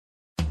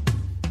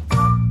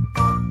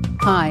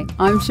Hi,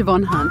 I'm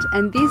Shevonne Hunt,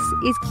 and this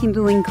is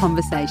Kindling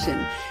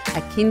Conversation,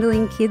 a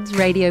Kindling Kids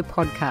radio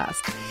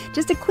podcast.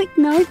 Just a quick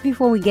note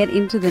before we get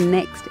into the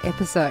next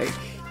episode.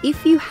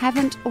 If you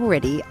haven't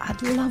already,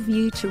 I'd love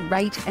you to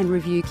rate and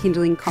review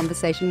Kindling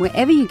Conversation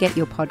wherever you get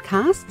your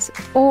podcasts,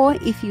 or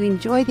if you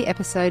enjoy the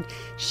episode,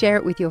 share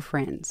it with your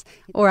friends.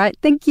 All right,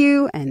 thank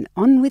you, and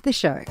on with the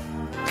show.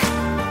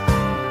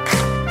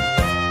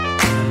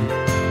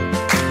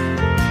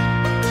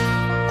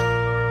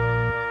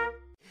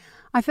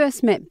 I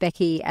first met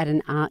Becky at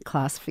an art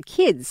class for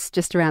kids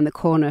just around the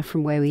corner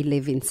from where we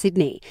live in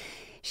Sydney.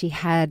 She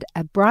had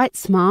a bright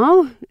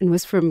smile and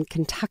was from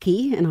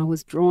Kentucky, and I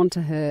was drawn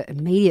to her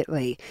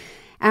immediately.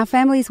 Our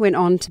families went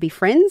on to be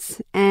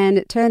friends, and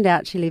it turned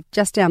out she lived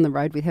just down the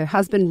road with her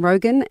husband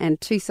Rogan and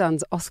two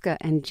sons Oscar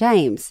and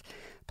James.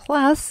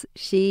 Plus,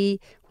 she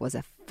was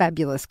a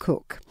fabulous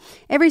cook.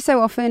 Every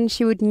so often,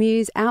 she would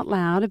muse out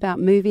loud about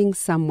moving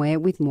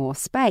somewhere with more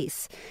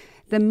space.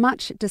 The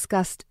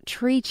much-discussed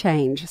tree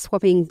change,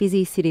 swapping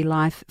busy city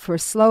life for a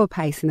slower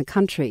pace in the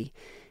country.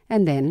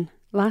 And then,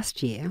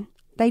 last year,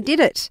 they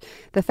did it.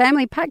 The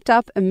family packed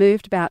up and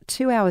moved about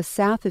 2 hours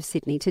south of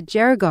Sydney to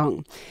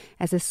Gerringong.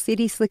 As a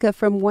city slicker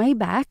from way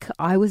back,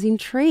 I was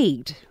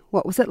intrigued.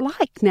 What was it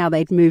like now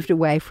they'd moved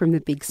away from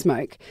the big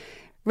smoke?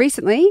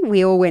 Recently,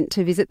 we all went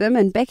to visit them,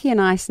 and Becky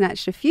and I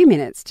snatched a few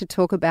minutes to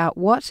talk about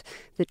what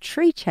the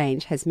tree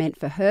change has meant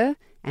for her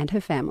and her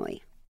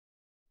family.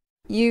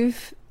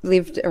 You've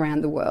lived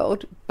around the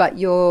world, but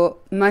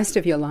most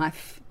of your adult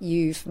life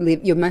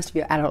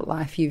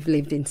you've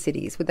lived in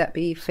cities. Would that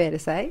be fair to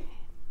say?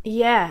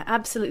 Yeah,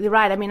 absolutely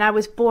right. I mean, I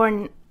was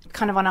born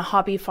kind of on a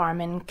hobby farm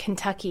in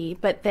Kentucky,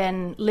 but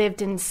then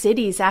lived in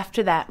cities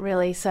after that,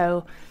 really.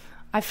 So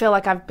I feel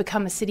like I've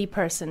become a city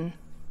person.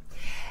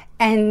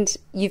 And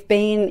you've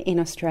been in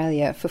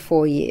Australia for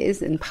 4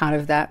 years, and part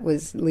of that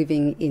was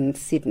living in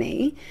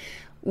Sydney.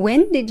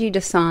 When did you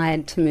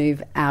decide to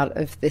move out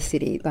of the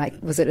city? Like,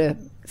 was it a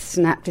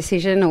snap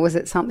decision, or was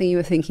it something you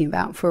were thinking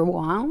about for a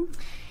while?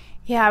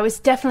 Yeah, I was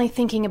definitely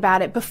thinking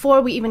about it. Before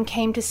we even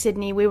came to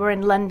Sydney, we were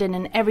in London,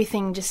 and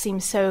everything just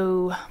seemed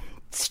so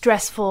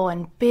stressful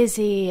and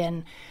busy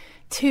and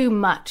too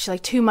much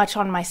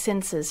on my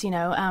senses, you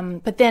know.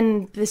 But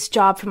then this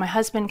job for my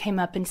husband came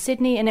up in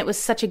Sydney, and it was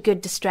such a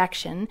good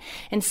distraction.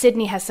 And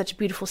Sydney has such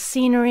beautiful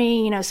scenery,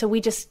 you know, so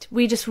we just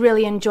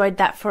really enjoyed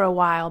that for a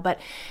while. But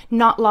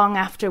not long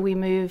after we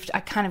moved, I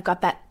kind of got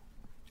that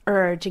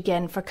urge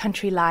again for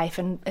country life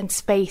and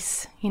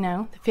space, you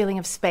know, the feeling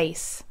of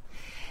space.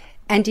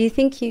 And do you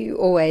think you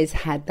always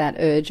had that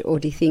urge, or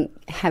do you think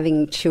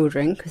having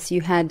children, because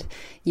you had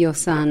your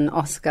son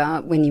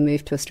Oscar when you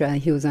moved to Australia,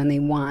 he was only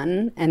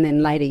 1, and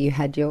then later you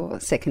had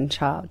your second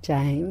child,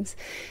 James.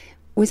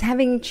 Was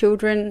having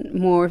children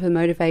more of a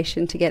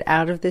motivation to get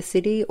out of the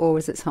city, or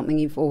was it something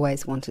you've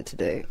always wanted to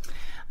do?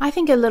 I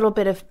think a little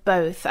bit of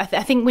both. I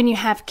think when you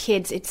have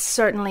kids, it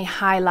certainly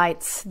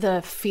highlights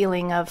the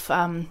feeling of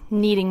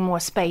needing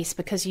more space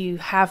because you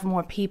have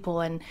more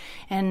people, and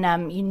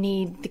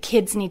the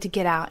kids need to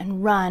get out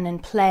and run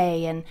and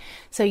play, and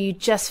so you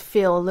just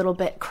feel a little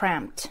bit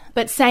cramped.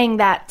 But saying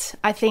that,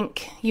 I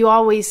think you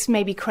always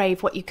maybe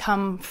crave what you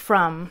come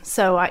from.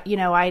 So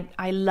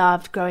I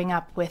loved growing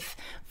up with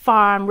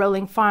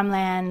rolling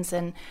farmlands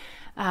and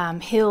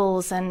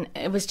hills, and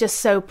it was just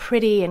so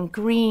pretty and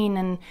green,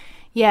 and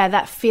yeah,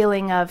 that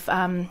feeling of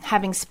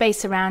having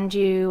space around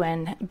you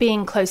and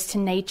being close to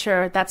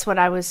nature, that's what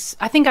I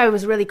think I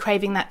was really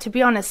craving that. To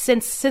be honest,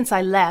 since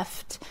I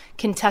left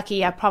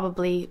Kentucky, I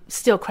probably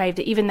still craved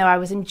it, even though I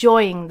was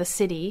enjoying the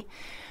city,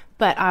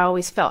 but I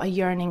always felt a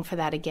yearning for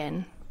that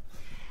again.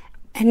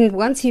 And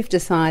once you've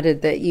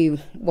decided that you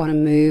want to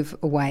move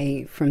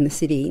away from the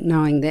city,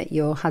 knowing that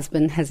your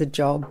husband has a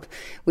job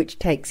which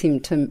takes him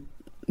to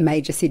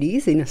major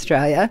cities in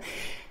Australia,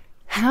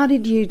 how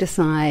did you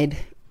decide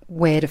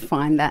where to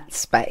find that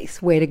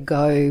space, where to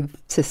go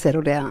to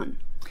settle down?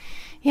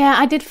 Yeah,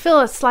 I did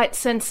feel a slight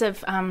sense of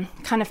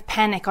kind of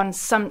panic on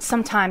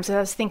sometimes. I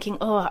was thinking,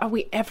 are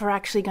we ever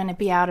actually going to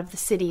be out of the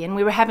city? And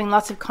we were having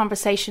lots of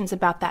conversations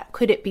about that.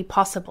 Could it be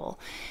possible?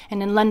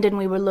 And in London,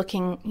 we were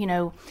looking, you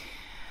know,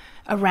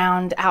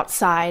 around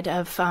outside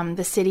of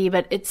the city,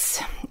 but it's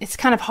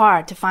kind of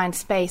hard to find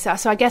space.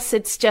 So I guess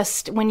it's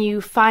just when you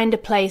find a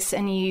place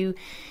and you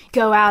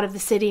go out of the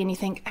city and you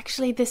think,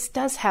 actually, this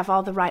does have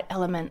all the right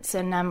elements.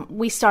 And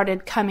we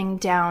started coming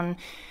down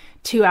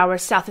 2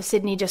 hours south of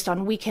Sydney just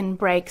on weekend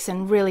breaks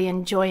and really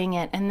enjoying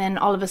it. And then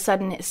all of a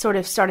sudden it sort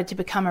of started to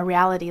become a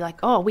reality, like,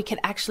 oh, we could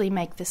actually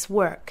make this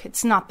work.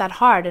 It's not that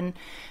hard. And,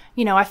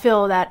 you know, I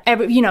feel that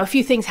a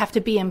few things have to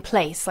be in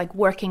place, like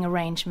working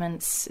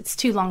arrangements. It's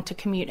too long to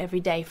commute every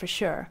day for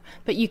sure,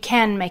 but you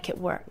can make it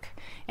work.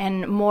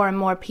 And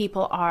more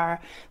people are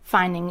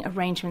finding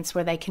arrangements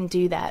where they can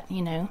do that,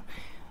 you know.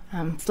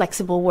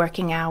 Flexible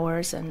working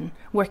hours and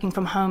working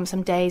from home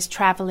some days,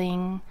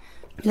 traveling.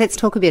 Let's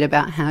talk a bit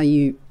about how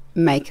you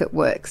make it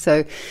work.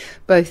 So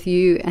both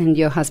you and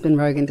your husband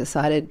Rogan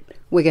decided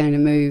we're going to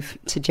move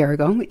to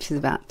Gerringong, which is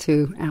about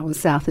 2 hours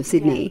south of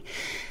Sydney. Yeah.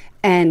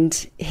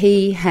 And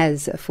he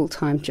has a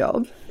full-time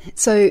job.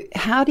 So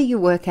how do you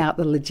work out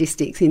the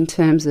logistics in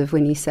terms of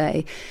when you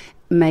say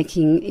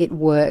making it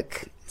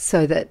work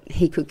so that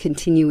he could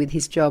continue with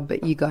his job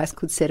but you guys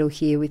could settle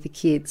here with the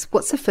kids?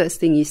 What's the first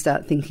thing you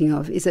start thinking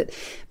of? Is it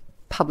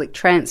public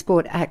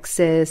transport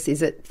access?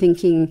 Is it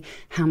thinking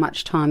how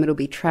much time it'll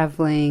be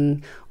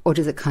travelling? Or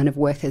does it kind of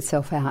work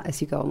itself out as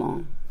you go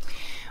along?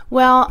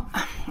 Well,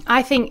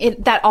 I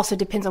think that also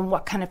depends on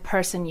what kind of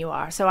person you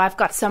are. So I've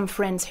got some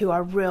friends who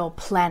are real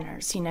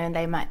planners, you know, and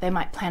they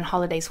might plan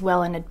holidays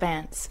well in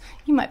advance.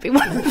 You might be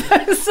one of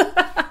those.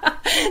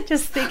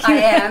 Just thinking.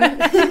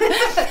 I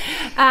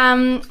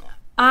am.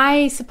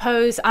 I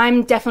suppose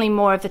I'm definitely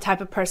more of the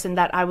type of person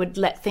that I would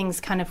let things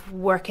kind of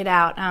work it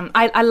out.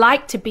 I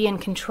like to be in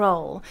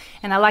control,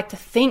 and I like to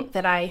think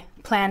that I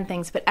plan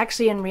things, but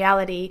actually in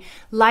reality,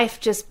 life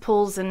just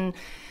pulls and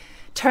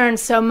turn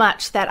so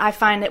much that I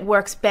find it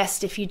works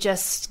best if you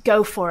just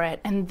go for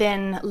it and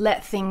then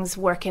let things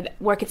work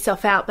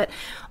itself out. But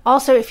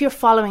also, if you're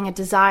following a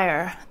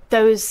desire,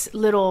 those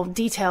little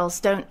details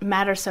don't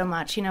matter so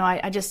much. You know,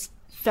 I just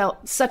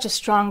felt such a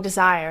strong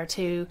desire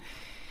to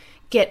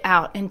get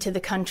out into the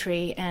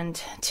country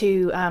and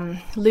to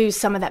lose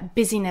some of that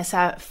busyness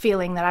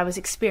feeling that I was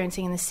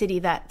experiencing in the city.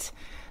 That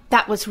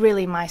was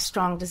really my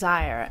strong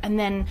desire. And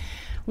then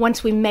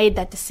once we made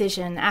that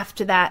decision,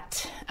 after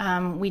that,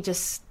 we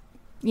just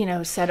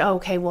said, oh,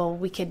 okay, well,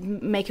 we could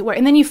make it work.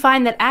 And then you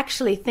find that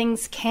actually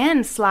things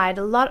can slide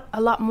a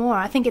lot more.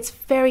 I think it's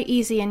very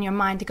easy in your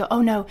mind to go,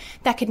 oh, no,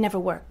 that could never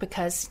work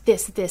because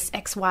this,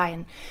 X,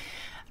 Y.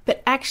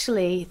 But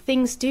actually,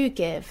 things do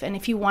give. And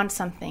if you want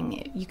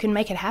something, you can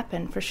make it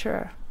happen for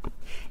sure.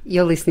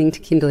 You're listening to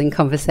Kindling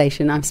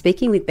Conversation. I'm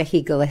speaking with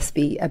Becky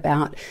Gillespie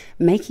about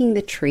making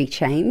the tree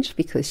change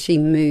because she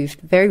moved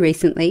very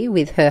recently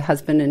with her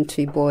husband and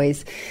 2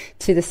 boys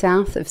to the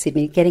south of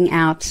Sydney, getting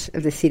out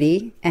of the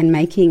city and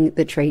making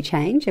the tree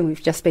change. And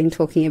we've just been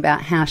talking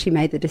about how she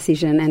made the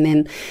decision and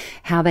then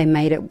how they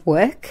made it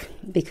work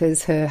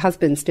because her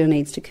husband still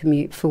needs to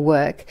commute for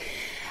work.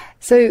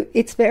 So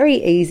it's very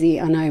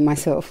easy, I know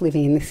myself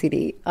living in the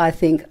city, I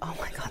think, oh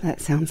my God, that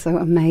sounds so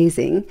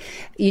amazing.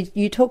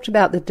 You talked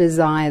about the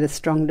desire, the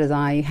strong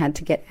desire you had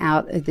to get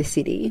out of the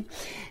city.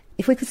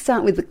 If we could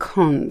start with the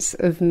cons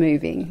of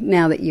moving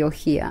now that you're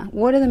here,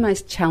 what are the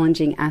most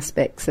challenging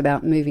aspects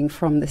about moving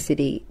from the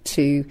city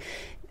to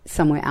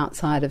somewhere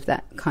outside of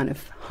that kind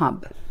of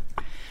hub?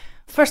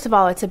 First of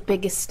all, it's a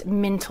biggest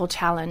mental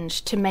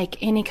challenge to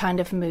make any kind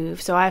of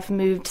move. So I've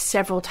moved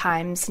several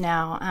times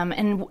now,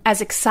 and as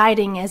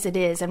exciting as it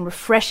is and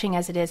refreshing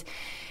as it is,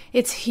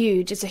 it's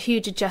huge. It's a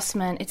huge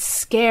adjustment. It's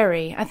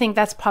scary. I think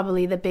that's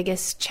probably the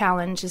biggest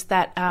challenge is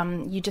that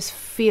you just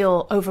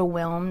feel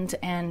overwhelmed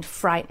and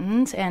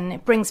frightened, and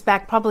it brings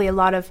back probably a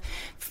lot of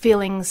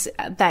feelings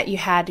that you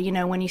had,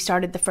 when you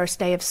started the first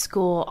day of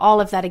school,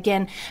 all of that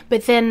again.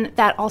 But then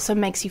that also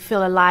makes you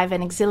feel alive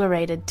and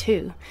exhilarated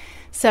too.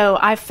 So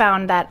I've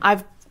found that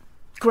I've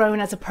grown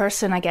as a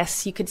person, I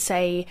guess you could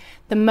say,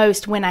 the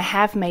most when I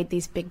have made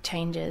these big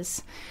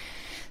changes.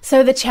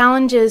 So the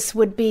challenges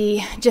would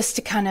be just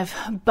to kind of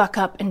buck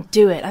up and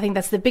do it. I think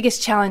that's the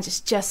biggest challenge, is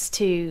just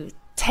to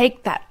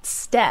take that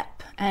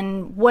step,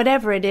 and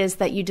whatever it is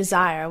that you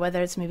desire,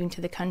 whether it's moving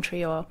to the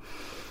country or,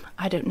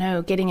 I don't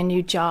know, getting a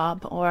new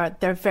job, or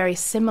they're very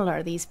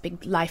similar, these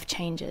big life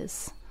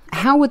changes.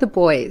 How were the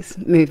boys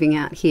moving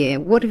out here?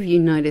 What have you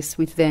noticed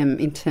with them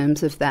in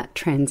terms of that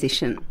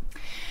transition?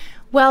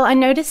 Well, I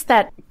noticed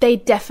that they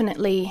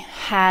definitely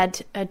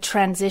had a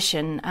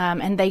transition,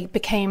 and they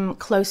became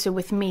closer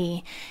with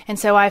me. And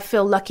so I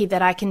feel lucky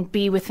that I can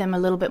be with them a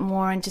little bit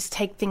more and just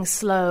take things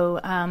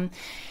slow.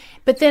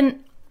 But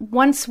then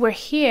once we're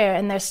here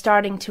and they're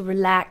starting to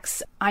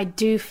relax, I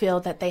do feel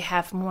that they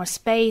have more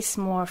space,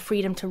 more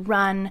freedom to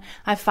run.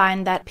 I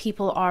find that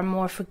people are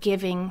more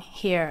forgiving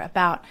here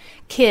about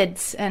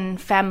kids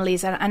and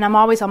families, and I'm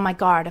always on my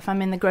guard. If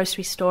I'm in the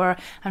grocery store,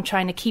 I'm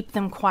trying to keep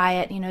them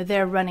quiet.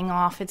 They're running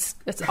off. It's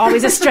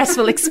always a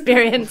stressful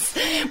experience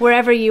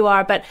wherever you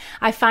are. But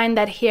I find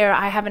that here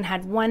I haven't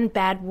had one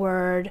bad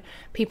word.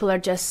 People are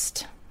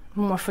just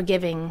more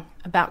forgiving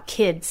about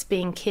kids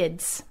being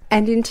kids.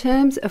 And in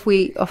terms of,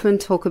 we often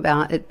talk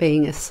about it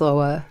being a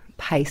slower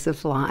pace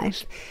of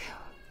life,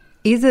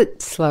 is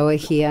it slower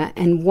here,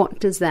 and what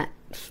does that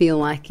feel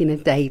like in a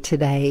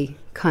day-to-day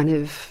kind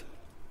of,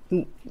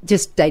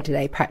 just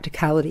day-to-day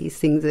practicalities,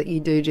 things that you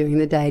do during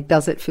the day?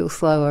 Does it feel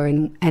slower,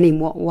 and in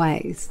what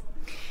ways?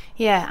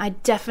 Yeah, I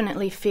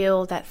definitely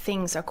feel that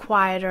things are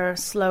quieter,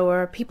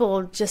 slower.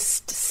 People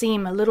just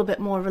seem a little bit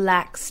more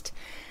relaxed.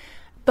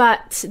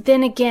 But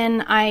then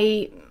again,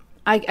 I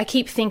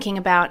keep thinking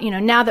about,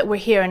 now that we're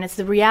here and it's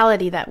the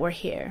reality that we're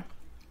here,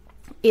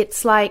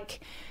 it's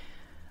like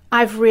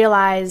I've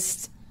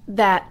realized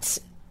that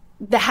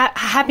the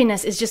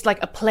happiness is just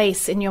like a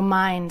place in your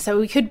mind. So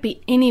we could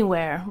be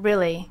anywhere,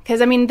 really. Because,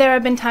 there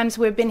have been times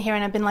we've been here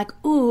and I've been like,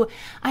 ooh,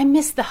 I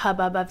miss the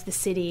hubbub of the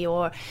city.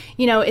 Or,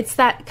 it's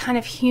that kind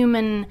of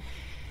human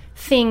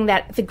thing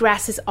that the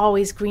grass is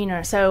always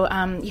greener. So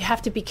you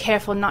have to be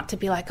careful not to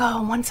be like,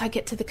 oh, once I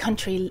get to the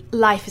country,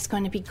 life is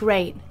going to be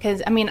great.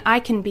 Because, I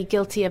can be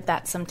guilty of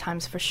that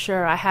sometimes, for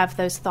sure. I have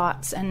those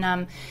thoughts.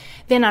 And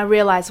then I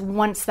realize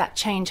once that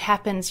change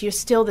happens, you're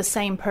still the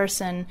same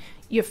person.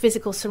 Your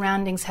physical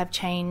surroundings have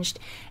changed.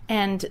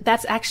 And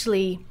that's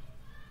actually,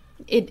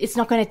 it's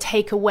not going to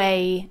take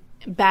away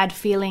bad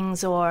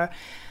feelings.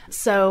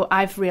 So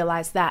I've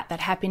realized that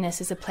happiness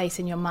is a place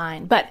in your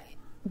mind. But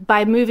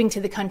by moving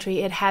to the country,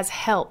 it has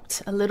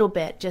helped a little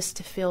bit just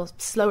to feel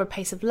slower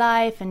pace of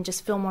life and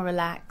just feel more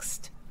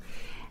relaxed.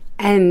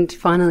 And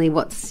finally,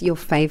 what's your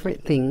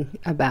favourite thing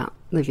about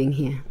living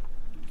here?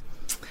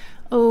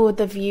 Oh,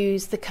 the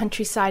views, the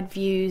countryside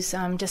views.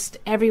 Just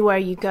everywhere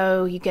you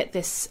go, you get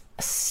this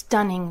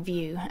stunning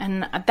view.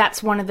 And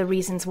that's one of the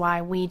reasons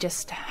why we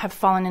just have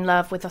fallen in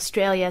love with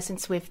Australia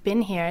since we've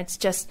been here. It's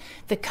just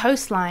the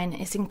coastline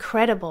is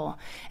incredible.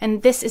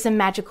 And this is a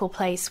magical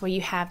place where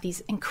you have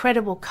these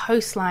incredible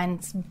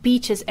coastlines,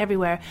 beaches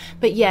everywhere,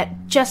 but yet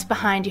just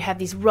behind you have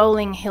these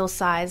rolling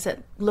hillsides that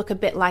look a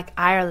bit like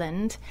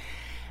Ireland.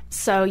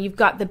 So you've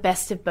got the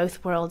best of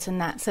both worlds in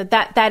that. So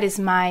that is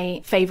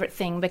my favorite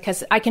thing,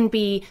 because I can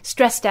be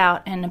stressed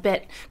out and a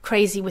bit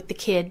crazy with the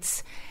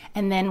kids,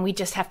 and then we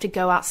just have to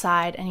go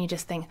outside and you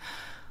just think,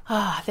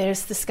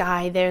 there's the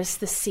sky, there's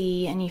the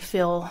sea, and you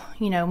feel,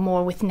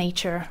 more with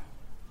nature.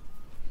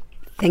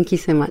 Thank you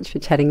so much for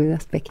chatting with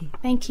us, Becky.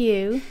 Thank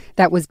you.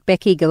 That was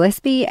Becky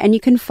Gillespie, and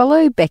you can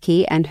follow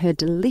Becky and her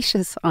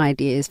delicious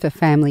ideas for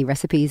family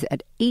recipes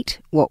at Eat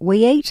What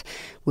We Eat.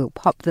 We'll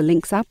pop the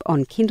links up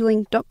on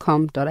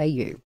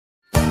kindling.com.au.